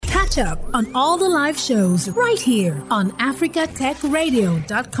Catch up on all the live shows right here on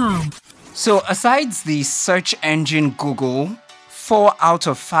africatechradio.com. So, aside the search engine Google, 4 out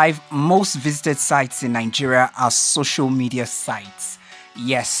of 5 most visited sites in Nigeria are social media sites.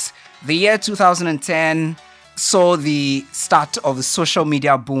 Yes, the year 2010 saw the start of the social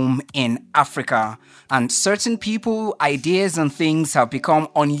media boom in Africa, and certain people, ideas, and things have become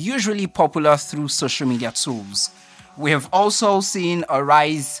unusually popular through social media tools. We have also seen a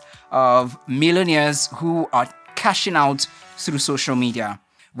rise of millionaires who are cashing out through social media.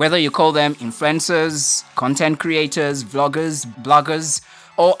 Whether you call them influencers, content creators, vloggers, bloggers,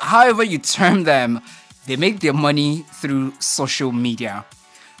 or however you term them, they make their money through social media.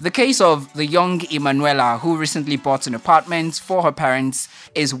 The case of the young Emanuela, who recently bought an apartment for her parents,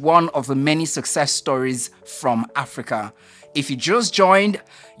 is one of the many success stories from Africa. If you just joined,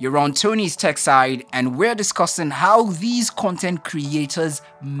 you're on Tony's Tech Side, and we're discussing how these content creators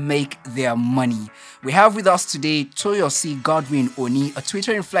make their money. We have with us today Toyosi Godwin Oni, a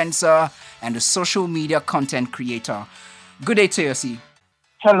Twitter influencer and a social media content creator. Good day, Toyosi.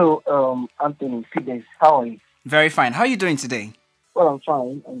 Hello, Anthony. Good day. How are you? Very fine. How are you doing today? Well, I'm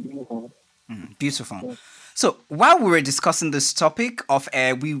fine. I'm doing well. Beautiful. Yes. So while we were discussing this topic off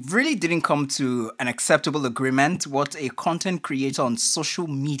air, we really didn't come to an acceptable agreement what a content creator on social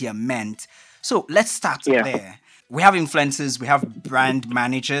media meant. So let's start there. We have influencers, we have brand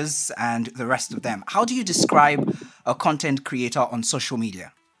managers, and the rest of them. How do you describe a content creator on social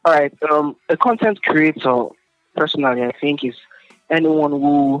media? All right. A content creator, personally, I think is anyone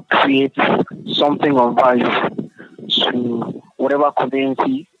who creates something of value to whatever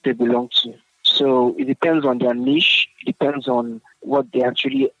community they belong to. So it depends on their niche. It depends on what they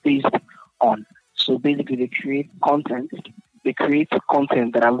actually based on. So basically, they create content. They create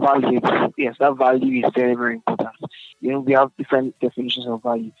content that are valuable. Yes, that value is very, very important. You know, we have different definitions of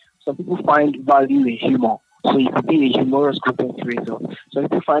value. Some people find value in humor. So you could be a humorous content creator. Some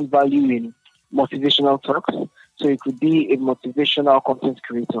people find value in motivational talks. So it could be a motivational content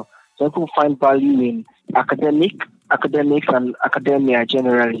creator. Some people find value in academics and academia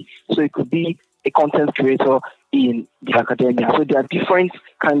generally. So it could be a content creator in the academia. So there are different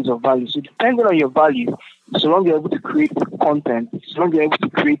kinds of value. So depending on your value, so long you're able to create content, so long you're able to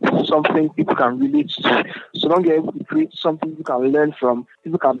create something people can relate to, so long you're able to create something people can learn from,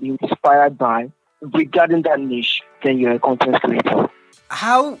 people can be inspired by, regarding that niche, then you're a content creator.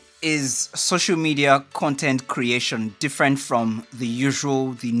 How is social media content creation different from the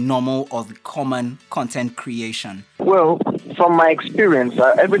usual, the normal, or the common content creation? Well, from my experience,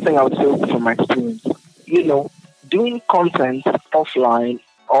 everything I would say from my experience, you know, doing content offline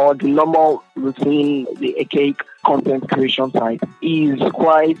or the normal routine, the archaic content creation side is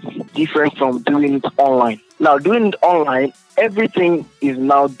quite different from doing it online. Now, doing it online, everything is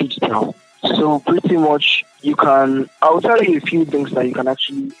now digital. So pretty much I'll tell you a few things that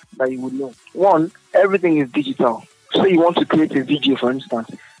you would know. One, everything is digital. So you want to create a video, for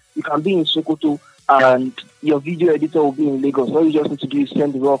instance. You can be in Sokoto and your video editor will be in Lagos. All you just need to do is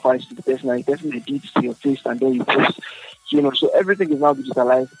send the raw files to the person and the person edits to your taste and then you post. You know, so everything is now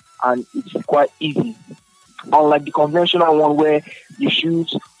digitalized and it's quite easy. Unlike the conventional one where you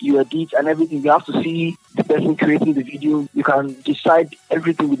shoot, you edit and everything, you have to see the person creating the video. You can decide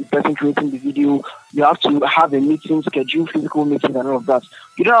everything with the person creating the video. You have to have a meeting, schedule physical meetings and all of that.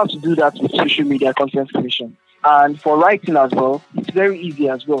 You don't have to do that with social media content creation. And for writing as well, it's very easy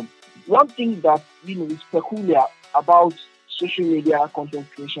as well. One thing that is peculiar about social media content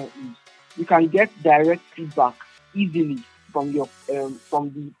creation is you can get direct feedback easily from your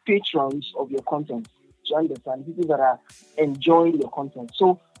from the patrons of your content. You understand, people that are enjoying your content.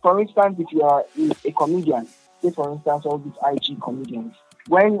 So, for instance, if you are a comedian, say for instance all these IG comedians,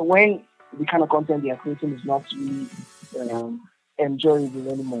 when the kind of content they are creating is not really enjoyable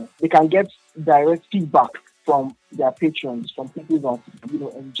anymore, they can get direct feedback from their patrons, from people that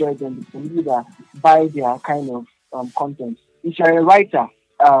enjoy them, from people that buy their kind of content. If you're a writer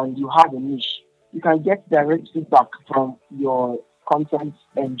and you have a niche, you can get direct feedback from your content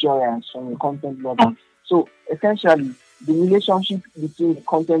enjoyers, from your content lovers. So essentially, the relationship between the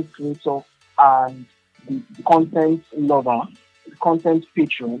content creator and the content lover, the content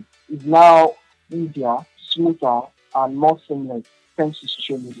patron, is now easier, smoother, and more seamless thanks to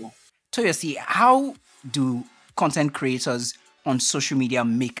social media. Toyosi, how do content creators on social media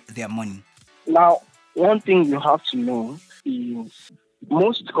make their money? Now, one thing you have to know is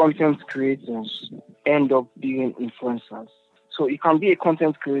most content creators end up being influencers. So you can be a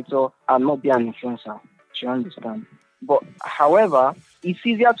content creator and not be an influencer. You understand? But however, it's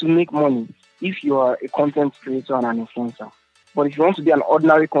easier to make money if you are a content creator and an influencer. But if you want to be an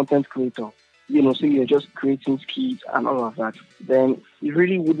ordinary content creator, so you're just creating skits and all of that, then you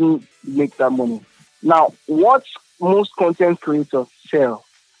really wouldn't make that money. Now, what most content creators sell,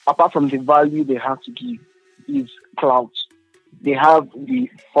 apart from the value they have to give, is clout. They have the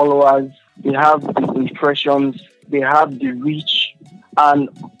followers, they have the impressions, they have the reach, and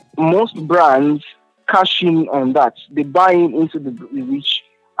most brands cash in on that. They buy into the reach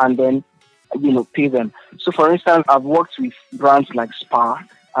and then, pay them. So, for instance, I've worked with brands like Spa,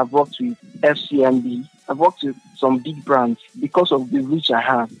 I've worked with FCMB, I've worked with some big brands because of the reach I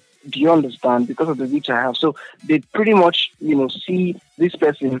have. Do you understand? Because of the reach I have. So they pretty much, see this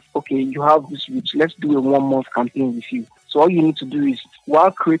person, okay, you have this reach, let's do a 1 month campaign with you. So all you need to do is,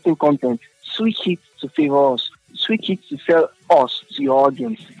 while creating content, tweak it to favor us, tweak it to sell us to your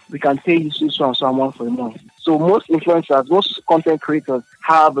audience. We can pay you so and so amount for a month. So most influencers, most content creators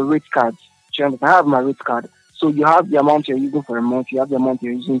have a rate card. I have my rate card. So you have the amount you're using for a month, you have the amount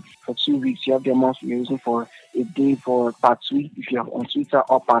you're using for 2 weeks, you have the amount you're using for a day, for per tweet if you're on Twitter,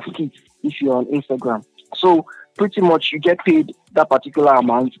 or per skit if you're on Instagram. So pretty much you get paid that particular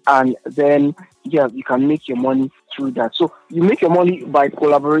amount, and then you can make your money through that. So you make your money by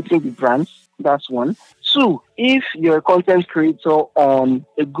collaborating with brands. That's one. Two, if you're a content creator on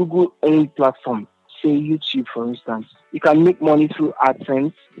a Google-owned platform, say YouTube, for instance, you can make money through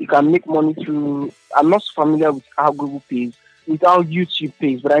AdSense. You can make money through, I'm not familiar with how Google pays, with how YouTube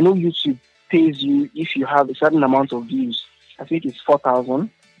pays, but I know YouTube pays you if you have a certain amount of views. I think it's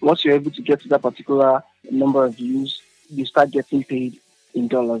 4,000. Once you're able to get to that particular number of views, you start getting paid in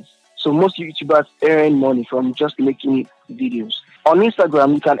dollars. So most YouTubers earn money from just making videos. On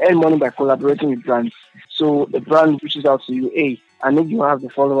Instagram, you can earn money by collaborating with brands. So a brand reaches out to you, hey, I know you have the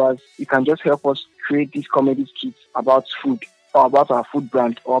followers, you can just help us create these comedy skits about food, or about our food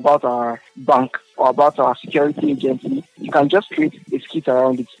brand, or about our bank, or about our security agency. You can just create a skit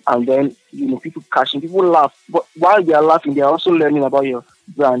around it, and then, people cash in, people laugh. But while they are laughing, they are also learning about your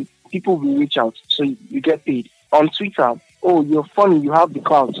brand. People will reach out, so you get paid. On Twitter, oh, you're funny, you have the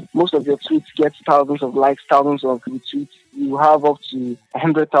clout. Most of your tweets get thousands of likes, thousands of retweets. You have up to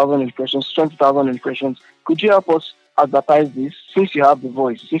 100,000 impressions, 20,000 impressions. Could you help us advertise this? Since you have the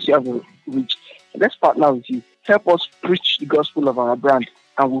voice, since you have the reach, let's partner with you. Help us preach the gospel of our brand,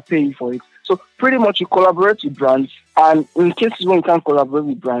 and we'll pay you for it. So pretty much you collaborate with brands, and in cases when you can't collaborate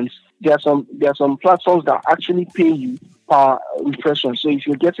with brands, there are some platforms that actually pay you per impression. So if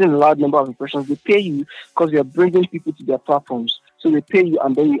you're getting a large number of impressions, they pay you because you're bringing people to their platforms. So they pay you,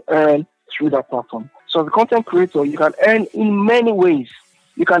 and then you earn through that platform. So as a content creator, you can earn in many ways.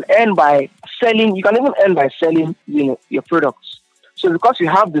 You can earn by selling. You can even earn by selling, your products. So because you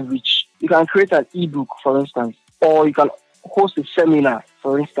have the reach, you can create an ebook, for instance, or you can host a seminar,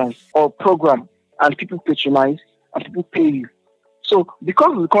 for instance, or program, and people patronize and people pay you. So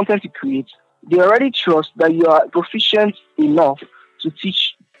because of the content you create, they already trust that you are proficient enough to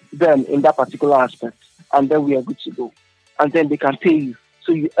teach them in that particular aspect, and then we are good to go. And then they can pay you.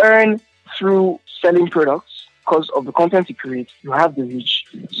 So you earn through selling products because of the content you create. You have the reach.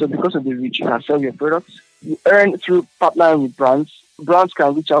 So because of the reach, you can sell your products. You earn through partnering with brands. Brands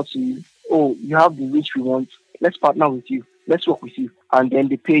can reach out to you. Oh, you have the reach we want. Let's partner with you. Let's work with you. And then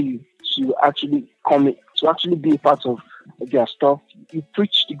they pay you to actually be a part of their stuff. You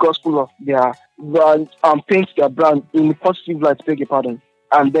preach the gospel of their brand and paint their brand in a positive light, beg your pardon.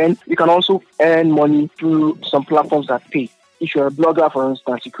 And then you can also earn money through some platforms that pay. If you're a blogger, for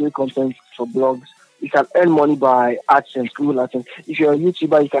instance, you create content for blogs, you can earn money by AdSense, Google AdSense. If you're a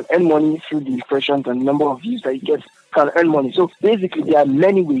YouTuber, you can earn money through the impressions and number of views that you get. You can earn money. So basically, there are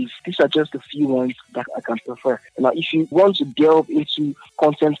many ways. These are just a few ones that I can prefer. Now, if you want to delve into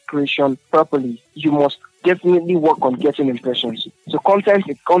content creation properly, you must definitely work on getting impressions. So content,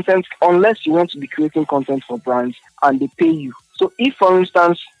 unless you want to be creating content for brands and they pay you. So if, for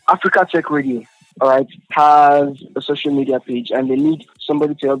instance, Africa Tech Radio, has a social media page and they need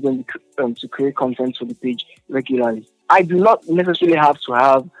somebody to help them to create content for the page regularly, I do not necessarily have to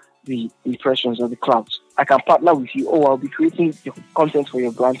have the impressions or the clout. I can partner with you. Oh, I'll be creating your content for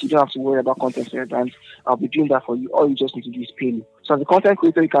your brand. You don't have to worry about content for your brand. I'll be doing that for you. All you just need to do is pay me. So as a content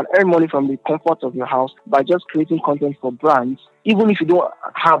creator, you can earn money from the comfort of your house by just creating content for brands, even if you don't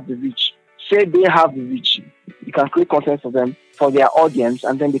have the reach. Say they have the reach, you can create content for them, for their audience,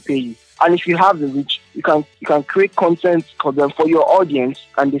 and then they pay you. And if you have the reach, you can create content for them, for your audience,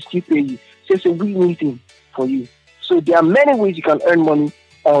 and they still pay you. So it's a win-win thing for you. So there are many ways you can earn money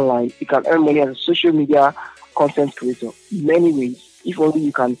online. You can earn money as a social media content creator. Many ways. If only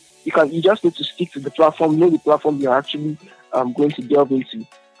you just need to stick to the platform, know the platform you're actually going to delve into,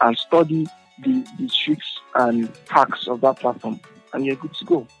 and study the tricks and hacks of that platform, and you're good to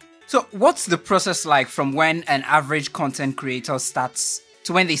go. So what's the process like from when an average content creator starts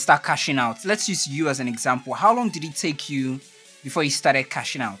to when they start cashing out? Let's use you as an example. How long did it take you before you started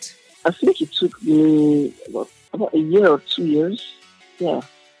cashing out? I think it took me about a year or 2 years. Yeah,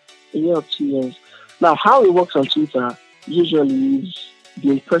 a year or 2 years. Now, how it works on Twitter usually is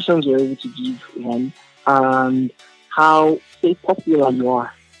the impressions you're able to give one and how, say, popular you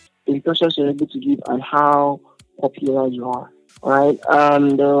are. The impressions you're able to give and how popular you are. Right?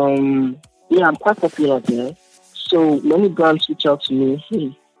 And I'm quite popular there. So many brands reach out to me,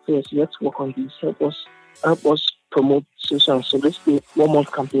 hey, yes, let's work on this. Help us promote social. So let's do 1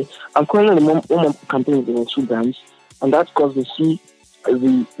 month campaign. I'm currently in a 1 month campaign with 2 brands, and that's because they see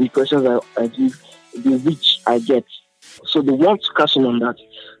the impressions I give, the reach I get. So they want to cash in on that.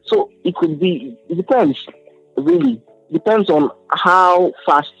 So it depends, really. Depends on how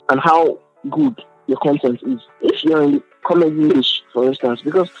fast and how good your content is. If you're in the comedy niche, for instance,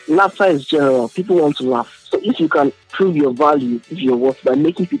 because laughter is general, people want to laugh. So if you can prove your value, if your worth by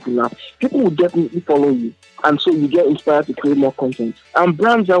making people laugh, people will definitely follow you. And so you get inspired to create more content. And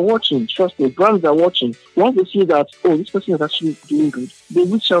brands are watching, trust me, brands are watching. Once they see that, oh, this person is actually doing good, they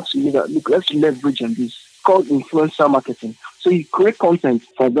reach out to you that, look, let's leverage on this. It's called influencer marketing. So you create content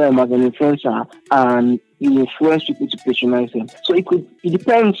for them as an influencer and you influence people to patronize them. So it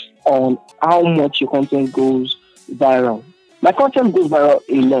depends on how much your content goes viral. My content goes viral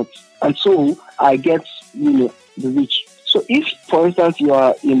a lot, and so I get the reach. So if, for instance, you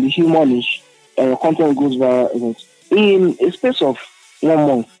are in the humor niche and your content goes viral in a space of 1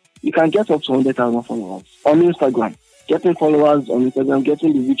 month, you can get up to 100,000 followers on Instagram. Getting followers on Instagram,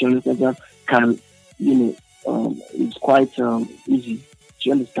 getting the reach on Instagram can, it's quite easy. Do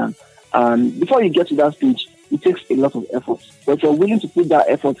you understand? Before you get to that stage, it takes a lot of effort. But if you're willing to put that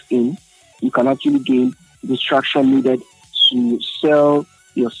effort in, you can actually gain the traction needed to sell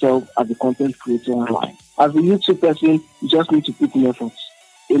yourself as a content creator online. As a YouTube person, you just need to put in efforts.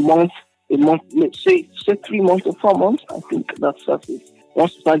 A month, let's say 3 months or 4 months, I think that's it.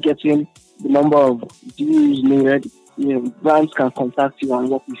 Once you start getting the number of views needed, brands can contact you and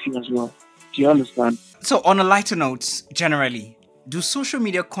work with you as well. Do you understand? So on a lighter note, generally, do social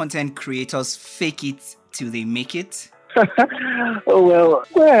media content creators fake it till they make it?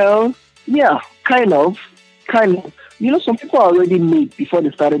 Well, yeah, kind of. Some people are already made before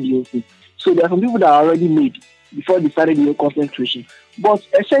they started the whole thing. So there are some people that are already made before they started the whole content creation. But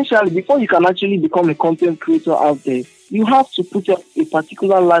essentially, before you can actually become a content creator out there, you have to put up a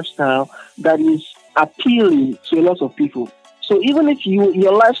particular lifestyle that is appealing to a lot of people. So even if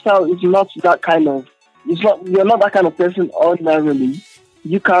your lifestyle is not that kind of, you're not that kind of person ordinarily,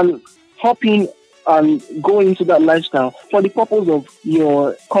 you can hop in and go into that lifestyle for the purpose of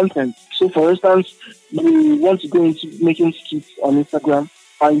your content. So for instance, you want to go into making skits on Instagram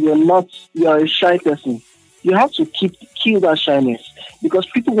and you're a shy person. You have to kill that shyness because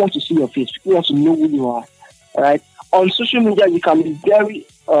people want to see your face. People want to know who you are. All right. On social media, you can be very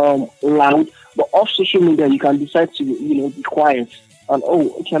loud, but off social media, you can decide to be quiet. And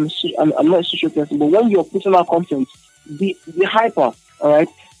okay, I'm not a social person. But when you're putting out content, be hyper. All right.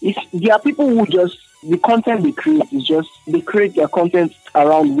 If there are people who the content they create is just they create their content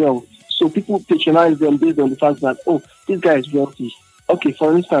around wealth. So people patronize them based on the fact that this guy is wealthy. Okay,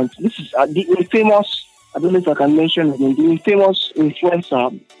 for instance, this is the famous. I don't know if I can mention again. The famous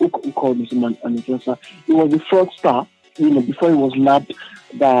influencer who called this man an influencer. He was a fraudster. Before he was nabbed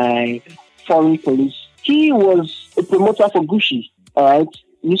by foreign police. He was a promoter for Gucci. All right.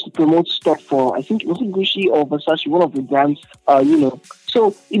 He used to promote stuff for, I think, was it Gucci or Versace, one of the brands,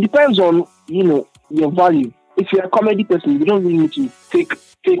 So it depends on, your value. If you're a comedy person, you don't really need to fake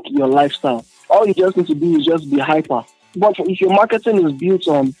your lifestyle. All you just need to do is just be hyper. But if your marketing is built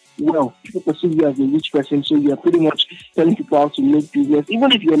on, people perceive you as a rich person, so you're pretty much telling people how to make business.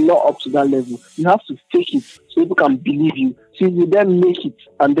 Even if you're not up to that level, you have to fake it so people can believe you. So you then make it,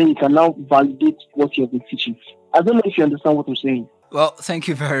 and then you can now validate what you've been teaching. I don't know if you understand what I'm saying. Well, thank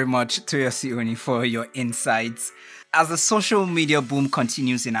you very much, Toyosi Oni, for your insights. As the social media boom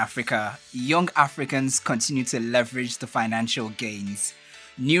continues in Africa, young Africans continue to leverage the financial gains.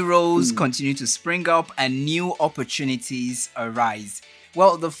 New roles continue to spring up and new opportunities arise.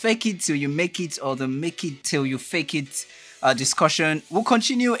 Well, the fake it till you make it or the make it till you fake it discussion will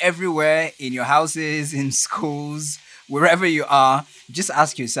continue everywhere, in your houses, in schools, wherever you are. Just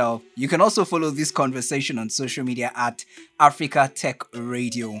ask yourself. You can also follow this conversation on social media at Africa Tech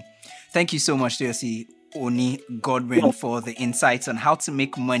Radio. Thank you so much, Toyosi. Oni Godwin for the insights on how to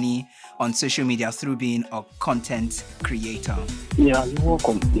make money on social media through being a content creator. Yeah, you're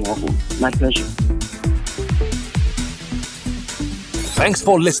welcome. My pleasure. Thanks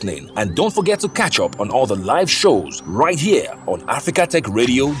for listening, and don't forget to catch up on all the live shows right here on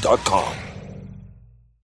africatechradio.com.